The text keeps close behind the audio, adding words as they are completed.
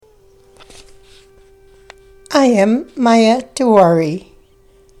I am Maya Tiwari.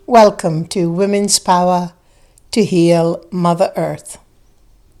 Welcome to Women's Power to Heal Mother Earth.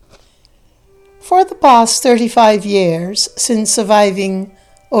 For the past 35 years since surviving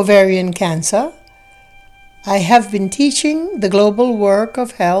ovarian cancer, I have been teaching the global work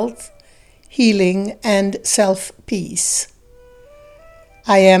of health, healing, and self-peace.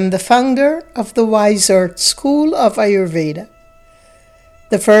 I am the founder of the Wise Earth School of Ayurveda,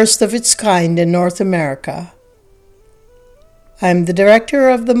 the first of its kind in North America. I am the director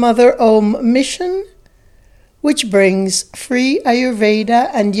of the Mother Om Mission, which brings free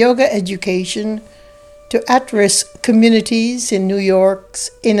Ayurveda and yoga education to at-risk communities in New York's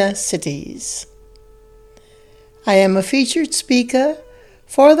inner cities. I am a featured speaker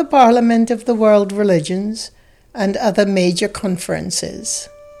for the Parliament of the World Religions and other major conferences,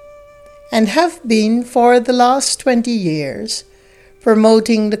 and have been for the last 20 years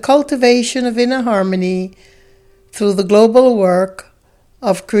promoting the cultivation of inner harmony through the global work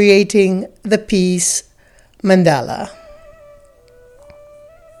of creating the Peace Mandala.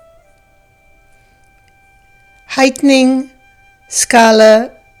 Heightening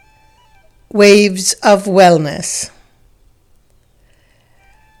Scala Waves of Wellness.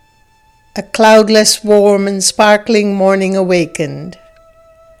 A cloudless, warm and sparkling morning awakened.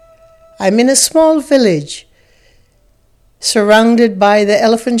 I'm in a small village surrounded by the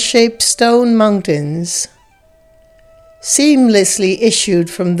elephant-shaped stone mountains, seamlessly issued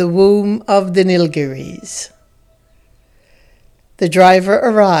from the womb of the Nilgiris. The driver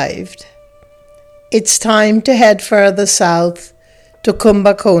arrived. It's time to head further south to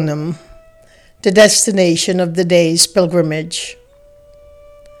Kumbakonam, the destination of the day's pilgrimage.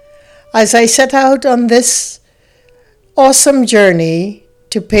 As I set out on this awesome journey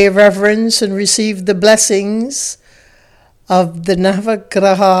to pay reverence and receive the blessings of the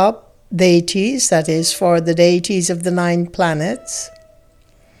Navagraha deities, that is, for the deities of the 9 planets,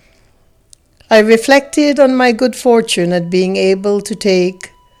 I reflected on my good fortune at being able to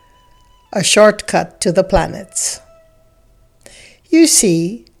take a shortcut to the planets. You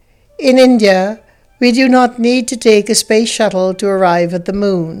see, in India, we do not need to take a space shuttle to arrive at the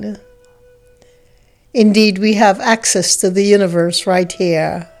moon. Indeed, we have access to the universe right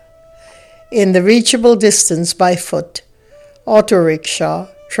here, in the reachable distance by foot, auto rickshaw,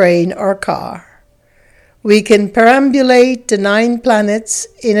 train, or car. We can perambulate the 9 planets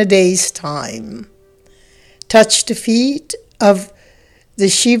in a day's time, touch the feet of the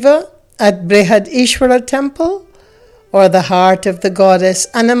Shiva at Brihadishwara Temple, or the heart of the goddess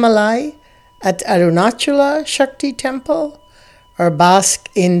Annamalai at Arunachala Shakti Temple, or bask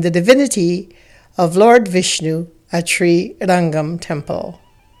in the divinity of Lord Vishnu at Sri Rangam Temple,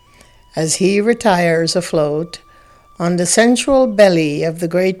 as he retires afloat on the sensual belly of the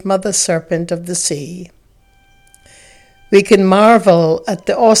great mother serpent of the sea. We can marvel at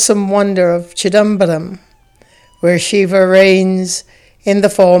the awesome wonder of Chidambaram, where Shiva reigns in the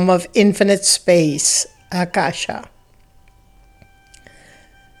form of infinite space, Akasha.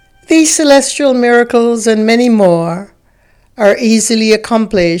 These celestial miracles and many more are easily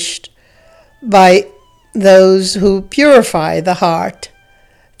accomplished by those who purify the heart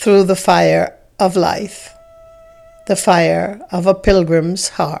through the fire of life, the fire of a pilgrim's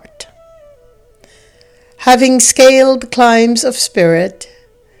heart. Having scaled climbs of spirit,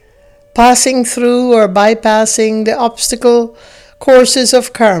 passing through or bypassing the obstacle courses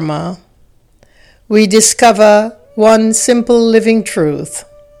of karma, we discover one simple living truth,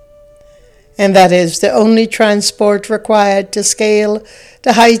 and that is the only transport required to scale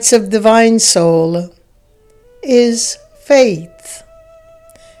the heights of divine soul is faith,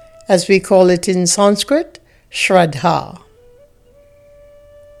 as we call it in Sanskrit, Shraddha.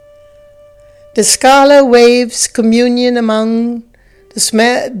 The Scala waves communion among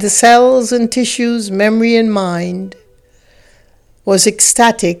the cells and tissues, memory and mind, was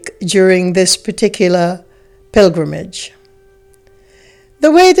ecstatic during this particular pilgrimage.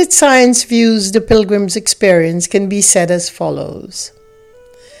 The way that science views the pilgrim's experience can be said as follows.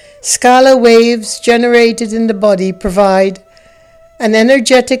 Scala waves generated in the body provide an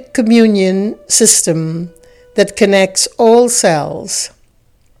energetic communion system that connects all cells.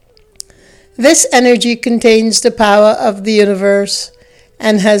 This energy contains the power of the universe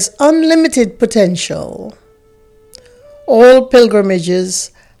and has unlimited potential. All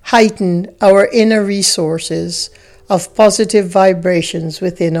pilgrimages heighten our inner resources of positive vibrations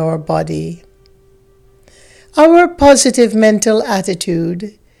within our body. Our positive mental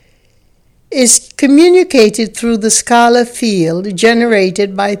attitude is communicated through the Scala field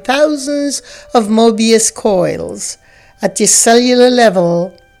generated by thousands of Mobius coils at the cellular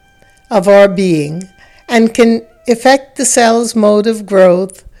level of our being and can affect the cell's mode of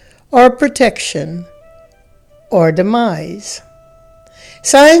growth or protection or demise.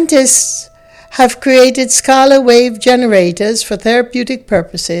 Scientists have created scalar wave generators for therapeutic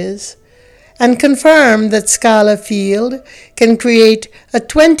purposes and confirmed that scalar field can create a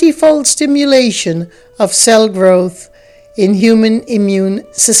 20-fold stimulation of cell growth in human immune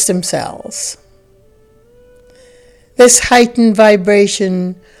system cells. This heightened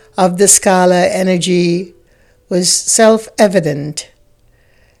vibration of the scalar energy was self-evident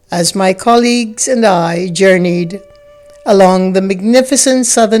as my colleagues and I journeyed along the magnificent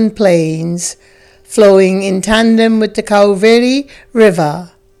southern plains flowing in tandem with the Cauvery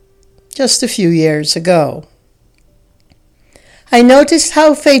River just a few years ago. I noticed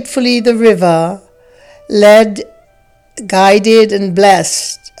how faithfully the river led, guided, and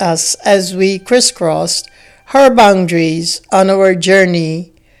blessed us as we crisscrossed her boundaries on our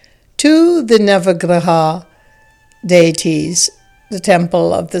journey to the Navagraha deities, the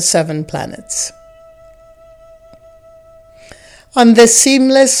temple of the 7 planets. On this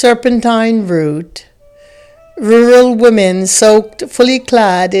seamless serpentine route, rural women soaked fully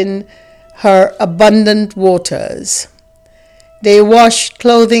clad in her abundant waters. They washed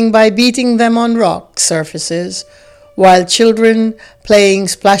clothing by beating them on rock surfaces, while children playing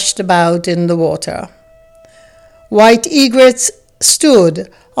splashed about in the water. White egrets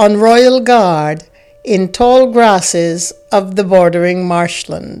stood on royal guard in tall grasses of the bordering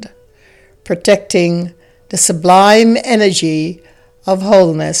marshland, protecting the sublime energy of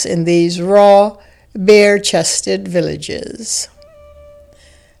wholeness in these raw, bare-chested villages.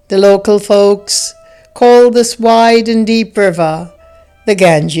 The local folks call this wide and deep river the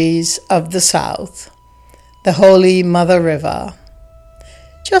Ganges of the South, the Holy Mother River.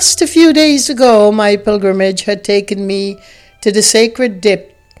 Just a few days ago, my pilgrimage had taken me to the sacred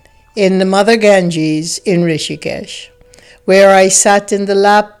dip in the Mother Ganges in Rishikesh, where I sat in the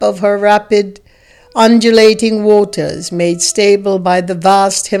lap of her rapid, undulating waters made stable by the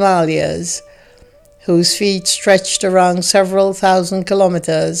vast Himalayas, whose feet stretched around several thousand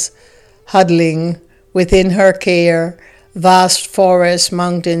kilometers, huddling within her care vast forests,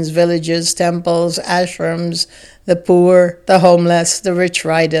 mountains, villages, temples, ashrams, the poor, the homeless, the rich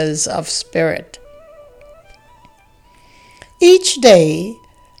riders of spirit. Each day,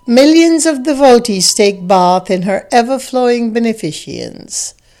 millions of devotees take bath in her ever-flowing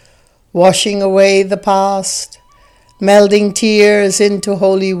beneficence, washing away the past, melding tears into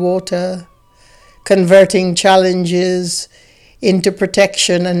holy water, converting challenges into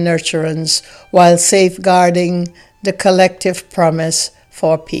protection and nurturance, while safeguarding the collective promise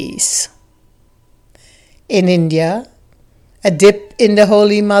for peace. In India, a dip in the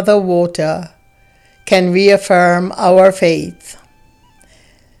Holy Mother water can reaffirm our faith,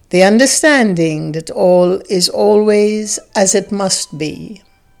 the understanding that all is always as it must be,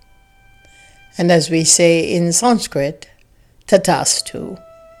 and as we say in Sanskrit, Tathastu.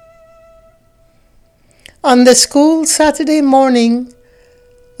 On this cool Saturday morning,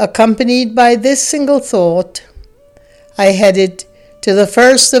 accompanied by this single thought, I headed to the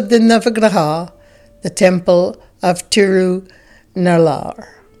first of the Navagraha, the temple of Tirunellar.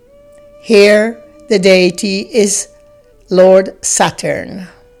 Here, the deity is Lord Saturn,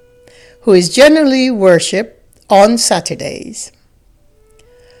 who is generally worshipped on Saturdays.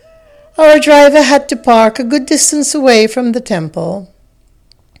 Our driver had to park a good distance away from the temple.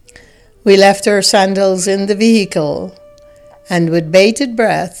 We left our sandals in the vehicle and with bated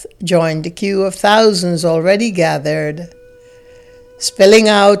breath joined the queue of thousands already gathered, spilling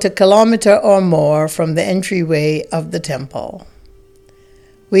out a kilometer or more from the entryway of the temple.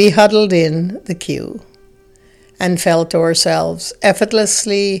 We huddled in the queue and felt ourselves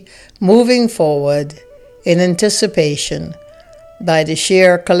effortlessly moving forward in anticipation by the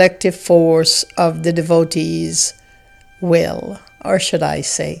sheer collective force of the devotees' will, or should I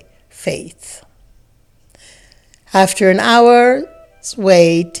say, faith. After an hour's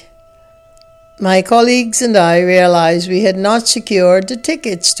wait, my colleagues and I realized we had not secured the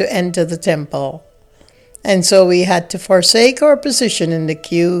tickets to enter the temple, and so we had to forsake our position in the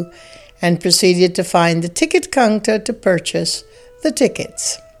queue and proceeded to find the ticket counter to purchase the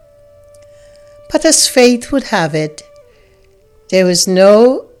tickets. But as fate would have it, there was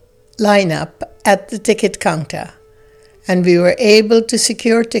no lineup at the ticket counter, and we were able to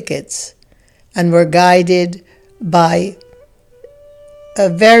secure tickets and were guided by a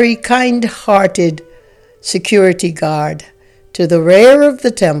very kind-hearted security guard to the rear of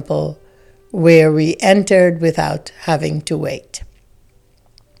the temple, where we entered without having to wait.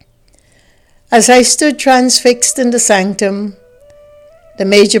 As I stood transfixed in the sanctum, the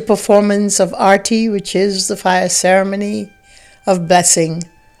major performance of Arti, which is the fire ceremony of blessing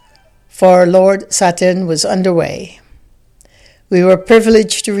for Lord Saturn, was underway. We were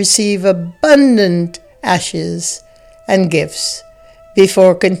privileged to receive abundant ashes and gifts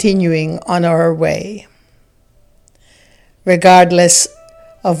before continuing on our way. Regardless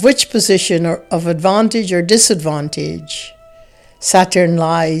of which position of advantage or disadvantage Saturn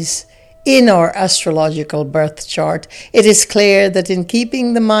lies in our astrological birth chart, it is clear that in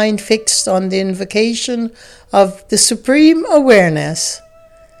keeping the mind fixed on the invocation of the supreme awareness,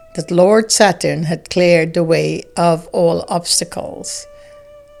 that Lord Saturn had cleared the way of all obstacles.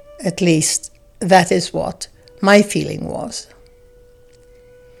 At least that is what my feeling was.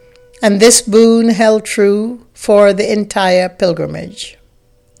 And this boon held true for the entire pilgrimage.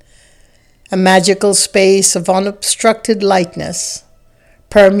 A magical space of unobstructed lightness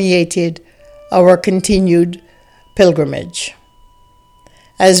permeated our continued pilgrimage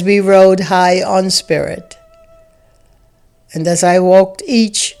as we rode high on spirit, and as I walked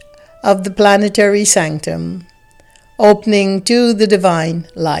each of the planetary sanctum, opening to the divine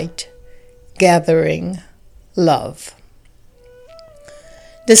light, gathering love.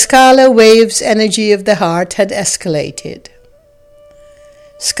 The Scala waves energy of the heart had escalated.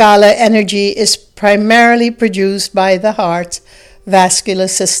 Scala energy is primarily produced by the heart's vascular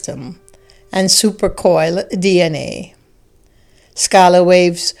system and supercoil DNA. Scala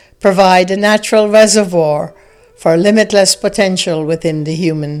waves provide a natural reservoir for limitless potential within the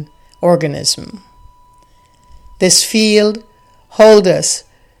human organism. This field holds us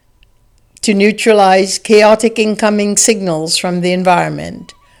to neutralize chaotic incoming signals from the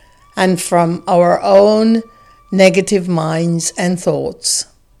environment and from our own negative minds and thoughts,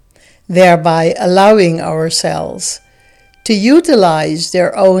 thereby allowing ourselves to utilize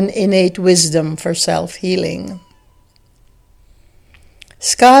their own innate wisdom for self-healing.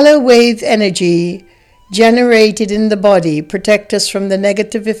 Scala wave energy generated in the body protect us from the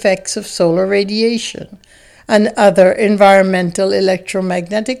negative effects of solar radiation and other environmental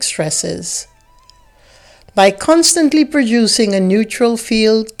electromagnetic stresses. By constantly producing a neutral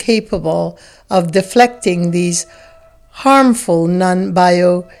field capable of deflecting these harmful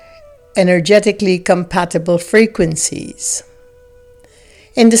non-bioenergetically compatible frequencies.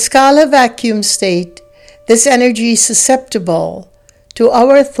 In the Scala vacuum state, this energy is susceptible to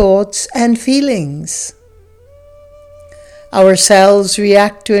our thoughts and feelings. Our cells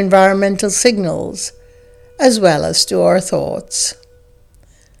react to environmental signals as well as to our thoughts.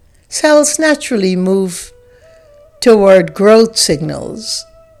 Cells naturally move toward growth signals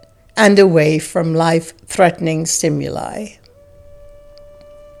and away from life-threatening stimuli.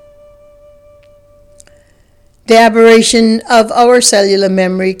 The aberration of our cellular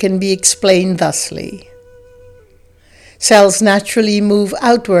memory can be explained thusly. Cells naturally move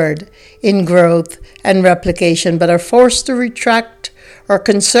outward in growth and replication, but are forced to retract or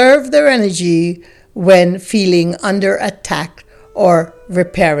conserve their energy when feeling under attack or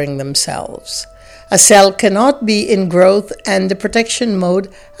repairing themselves. A cell cannot be in growth and the protection mode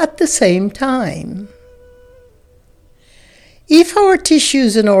at the same time. If our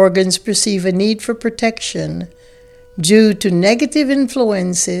tissues and organs perceive a need for protection due to negative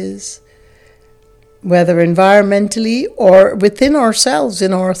influences, whether environmentally or within ourselves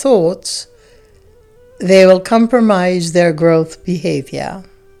in our thoughts, they will compromise their growth behavior.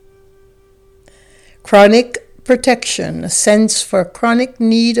 Chronic protection, a sense for chronic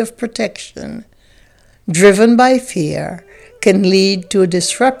need of protection, driven by fear, can lead to a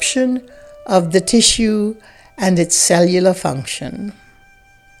disruption of the tissue and its cellular function.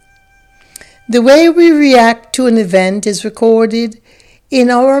 The way we react to an event is recorded in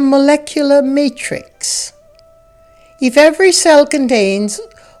our molecular matrix. If every cell contains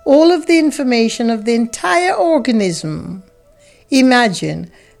all of the information of the entire organism, imagine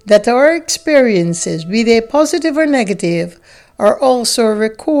that our experiences, be they positive or negative, are also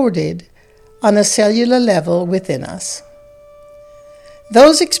recorded on a cellular level within us.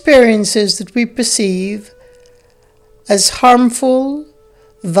 Those experiences that we perceive as harmful,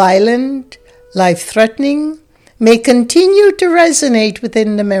 violent, life-threatening may continue to resonate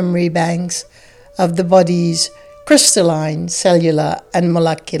within the memory banks of the body's crystalline, cellular, and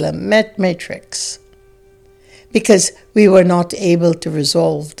molecular matrix, because we were not able to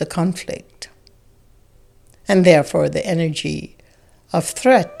resolve the conflict, and therefore the energy of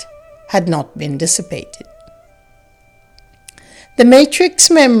threat had not been dissipated. The matrix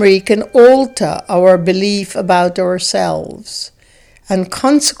memory can alter our belief about ourselves and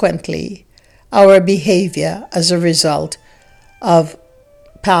consequently our behavior as a result of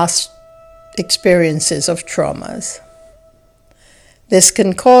past experiences of traumas. This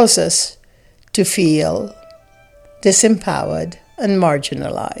can cause us to feel disempowered and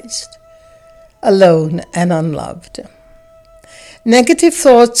marginalized, alone and unloved. Negative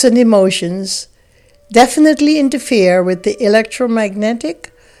thoughts and emotions definitely interfere with the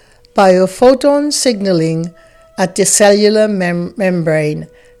electromagnetic biophoton signaling at the cellular membrane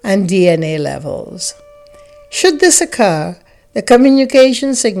and DNA levels. Should this occur, the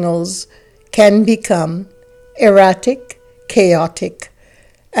communication signals can become erratic, chaotic,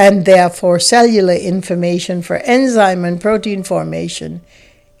 and therefore cellular information for enzyme and protein formation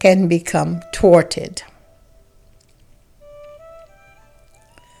can become thwarted.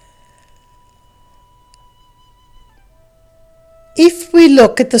 If we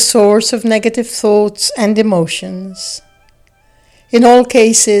look at the source of negative thoughts and emotions, in all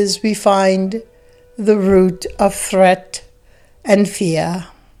cases we find the root of threat and fear.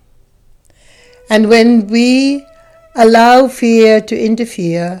 And when we allow fear to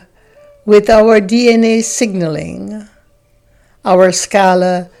interfere with our DNA signaling, our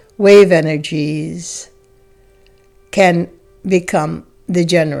scalar wave energies can become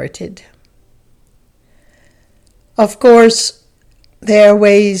degenerated. Of course, there are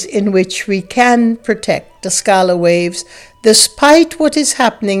ways in which we can protect the scalar waves despite what is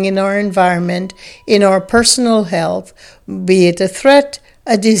happening in our environment, in our personal health, be it a threat,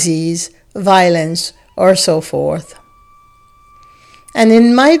 a disease, violence, or so forth. And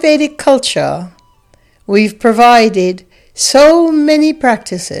in my Vedic culture, we've provided so many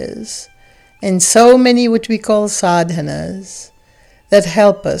practices and so many what we call sadhanas that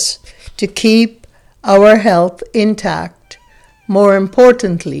help us to keep our health intact. More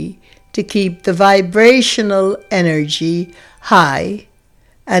importantly, to keep the vibrational energy high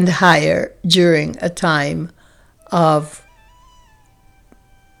and higher during a time of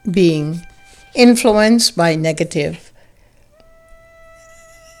being influenced by negative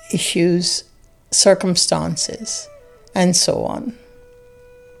issues, circumstances, and so on.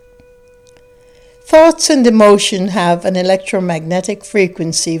 Thoughts and emotion have an electromagnetic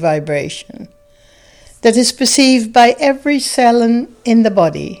frequency vibration that is perceived by every cell in the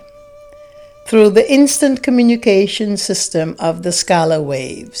body through the instant communication system of the scalar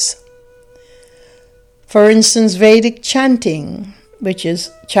waves. For instance, Vedic chanting, which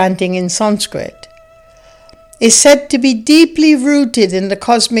is chanting in Sanskrit, is said to be deeply rooted in the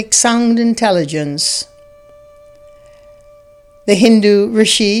cosmic sound intelligence. The Hindu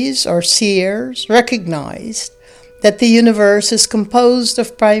rishis or seers recognized that the universe is composed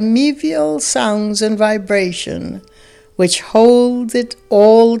of primeval sounds and vibration, which hold it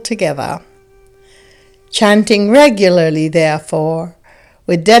all together. Chanting regularly, therefore,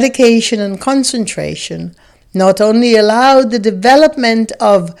 with dedication and concentration, not only allowed the development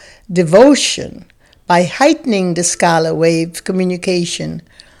of devotion by heightening the scalar wave communication,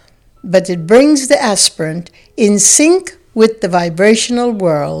 but it brings the aspirant in sync with the vibrational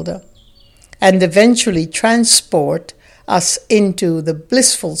world and eventually transport us into the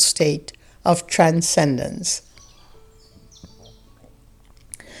blissful state of transcendence.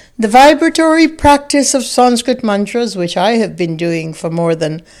 The vibratory practice of Sanskrit mantras, which I have been doing for more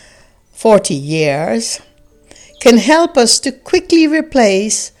than 40 years, can help us to quickly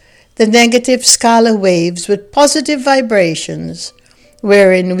replace the negative scalar waves with positive vibrations,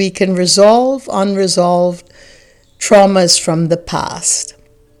 wherein we can resolve unresolved traumas from the past.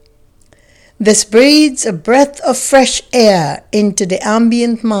 This breathes a breath of fresh air into the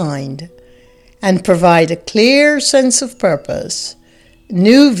ambient mind and provide a clear sense of purpose,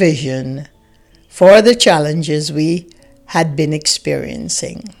 new vision for the challenges we had been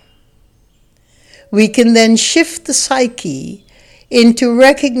experiencing. We can then shift the psyche into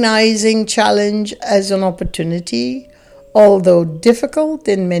recognizing challenge as an opportunity, although difficult,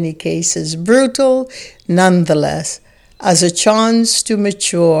 in many cases brutal, nonetheless, as a chance to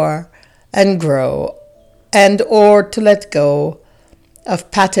mature and grow, and or to let go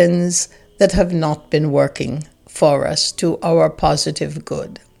of patterns that have not been working for us to our positive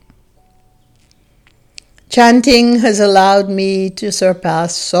good. Chanting has allowed me to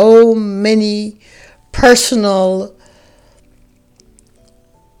surpass so many personal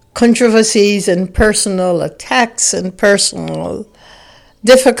controversies and personal attacks and personal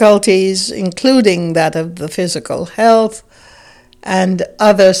difficulties, including that of the physical health and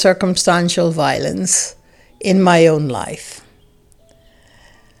other circumstantial violence in my own life.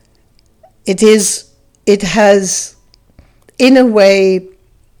 It has, in a way,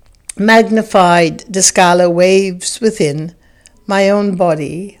 magnified the scalar waves within my own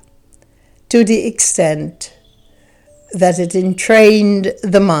body to the extent that it entrained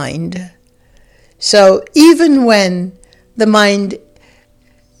the mind. So even when the mind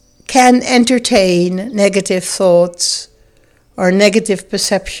can entertain negative thoughts or negative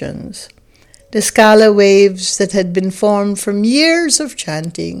perceptions. The Scala waves that had been formed from years of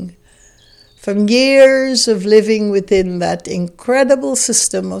chanting, from years of living within that incredible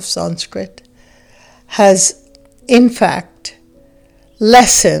system of Sanskrit, has in fact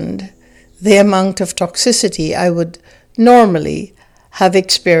lessened the amount of toxicity I would normally have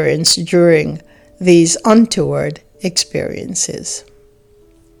experienced during these untoward experiences.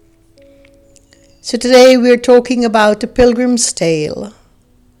 So today we're talking about A Pilgrim's Tale,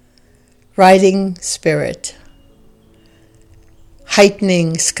 riding spirit,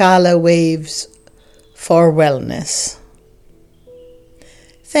 heightening Scala waves for wellness.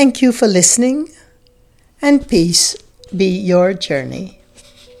 Thank you for listening, and peace be your journey.